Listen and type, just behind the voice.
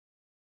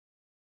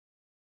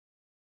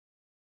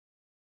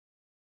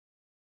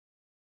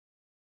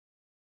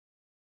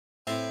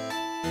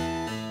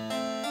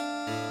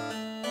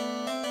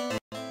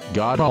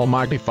God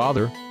Almighty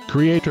Father,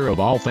 Creator of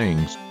all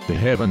things, the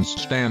heavens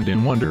stand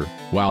in wonder,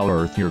 while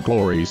earth your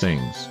glory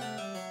sings.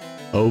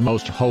 O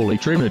most holy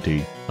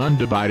Trinity,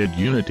 undivided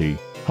unity,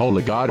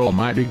 holy God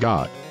Almighty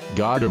God,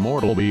 God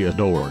immortal be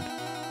adored.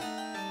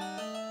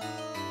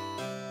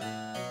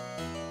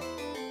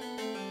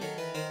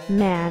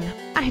 Man,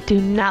 I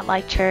do not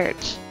like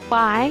church.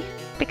 Why?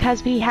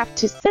 Because we have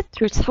to sit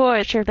through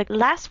torture the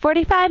last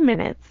 45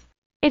 minutes.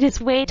 It is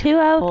way too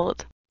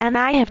old, and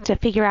I have to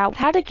figure out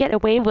how to get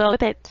away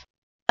with it.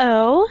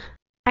 Oh,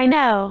 I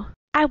know.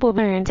 I will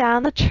burn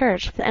down the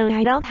church so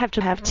I don't have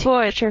to have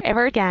torture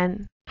ever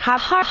again. Ha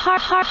ha ha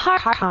ha ha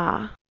ha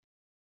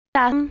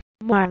ha.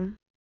 One.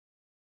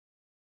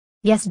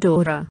 Yes,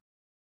 Dora.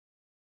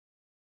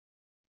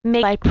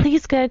 May I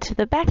please go to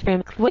the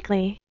bathroom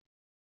quickly?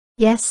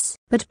 Yes,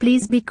 but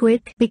please be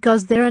quick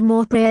because there are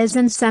more prayers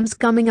and psalms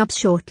coming up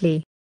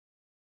shortly.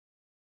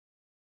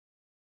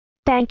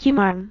 Thank you,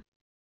 Mom.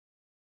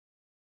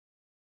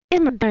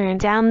 I'm gonna burn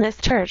down this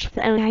church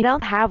so I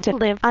don't have to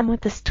live on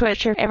with this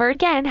torture ever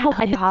again. Ha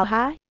ha ha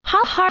ha.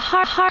 Ha ha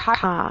ha ha ha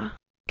ha.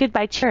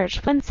 Goodbye,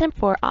 church, once and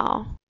for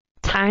all.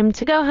 Time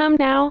to go home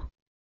now.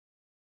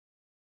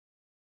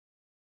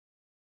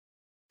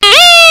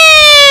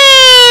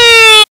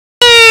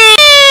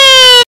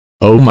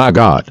 Oh my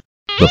God!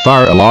 The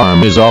fire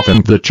alarm is off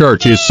and the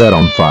church is set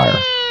on fire.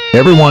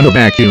 Everyone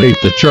evacuate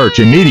the church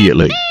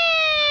immediately.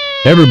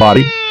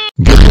 Everybody,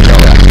 get the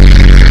hell out.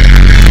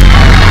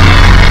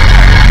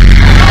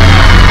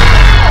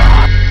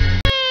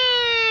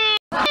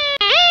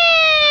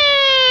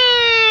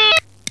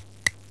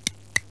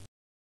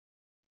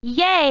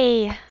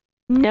 Yay!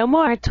 No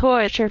more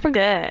torture for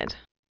good.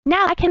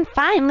 Now I can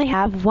finally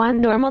have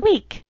one normal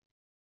week.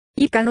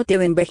 I cannot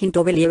even begin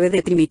to believe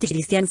the Trinity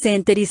Christian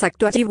Center is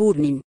actually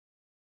burning.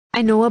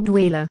 I know,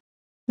 Abuela.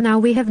 Now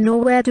we have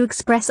nowhere to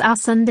express our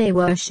Sunday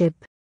worship.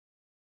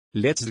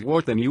 Let's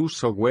go the news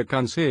so we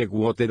can see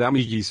what the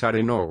damages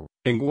are now,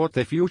 and what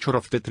the future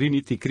of the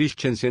Trinity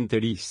Christian Center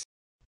is.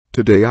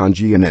 Today on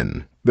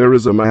GNN, there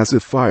is a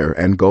massive fire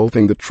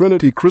engulfing the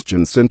Trinity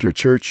Christian Center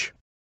Church.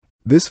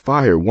 This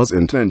fire was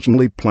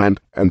intentionally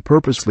planned and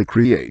purposely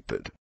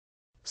created.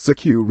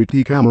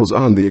 Security cameras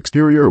on the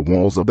exterior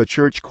walls of the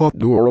church caught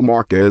Dora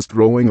Marquez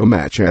throwing a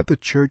match at the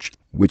church,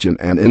 which in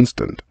an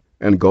instant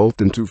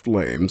engulfed into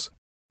flames.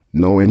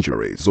 No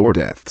injuries or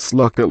deaths,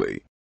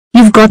 luckily.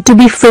 You've got to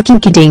be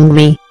freaking kidding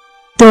me.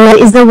 Dora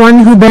is the one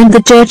who burned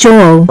the church.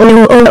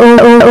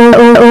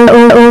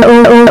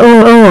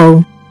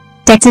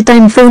 Text it,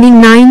 I'm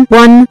phoning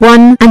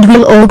 911 and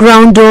we'll all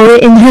ground Dora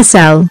in her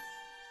cell.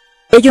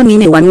 Yo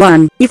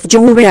 911, if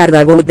you were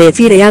about the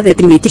fire at the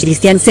Trinity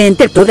Christian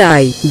Center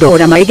today,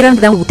 Dora my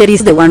granddaughter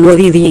is the one who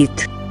did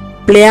it.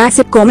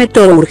 Please come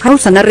to our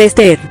house and arrest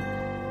her.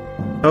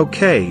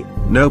 Okay,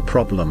 no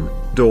problem.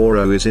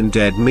 Dora is in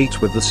dead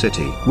meat with the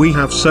city. We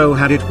have so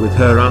had it with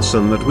her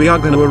arson that we are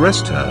going to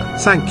arrest her.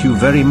 Thank you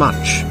very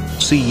much.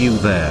 See you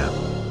there.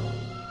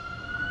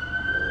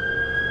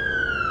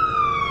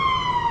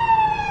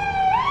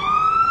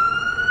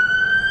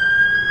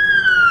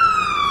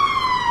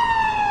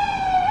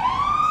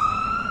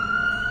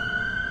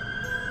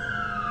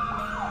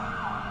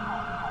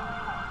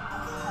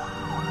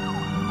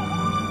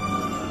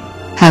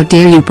 How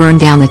dare you burn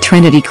down the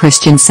Trinity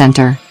Christian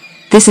Center?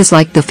 This is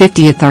like the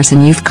 50th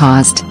arson you've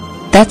caused.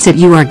 That's it,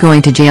 you are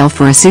going to jail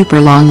for a super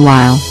long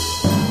while.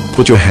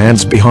 Put your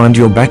hands behind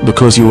your back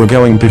because you are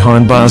going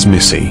behind bars,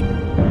 Missy.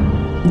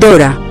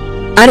 Dora,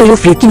 are you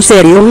freaking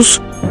serious?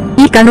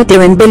 I cannot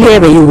even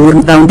believe you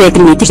burned down the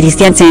Trinity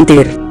Christian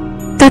Center.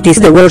 That is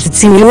the worst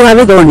thing you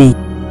have done.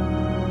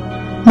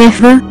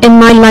 Never in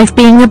my life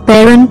being a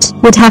parent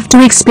would have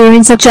to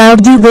experience a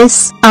child do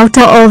this.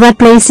 After all that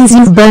places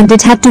you've burned,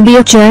 it had to be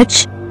a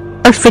church.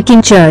 A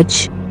freaking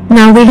church.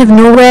 Now we have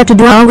nowhere to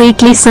do our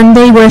weekly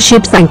Sunday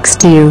worship thanks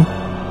to you.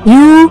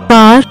 You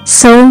are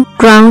so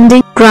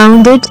grounded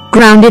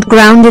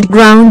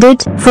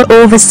for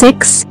over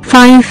 6,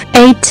 5,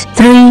 8,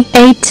 3,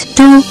 8,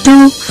 2,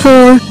 2,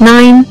 4,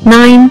 9,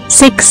 9,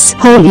 6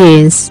 whole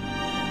years.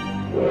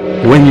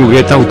 When you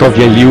get out of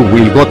jail you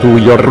will go to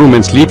your room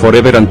and sleep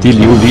forever until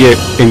you die,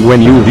 and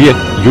when you die,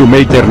 you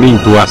may turn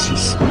into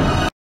ashes.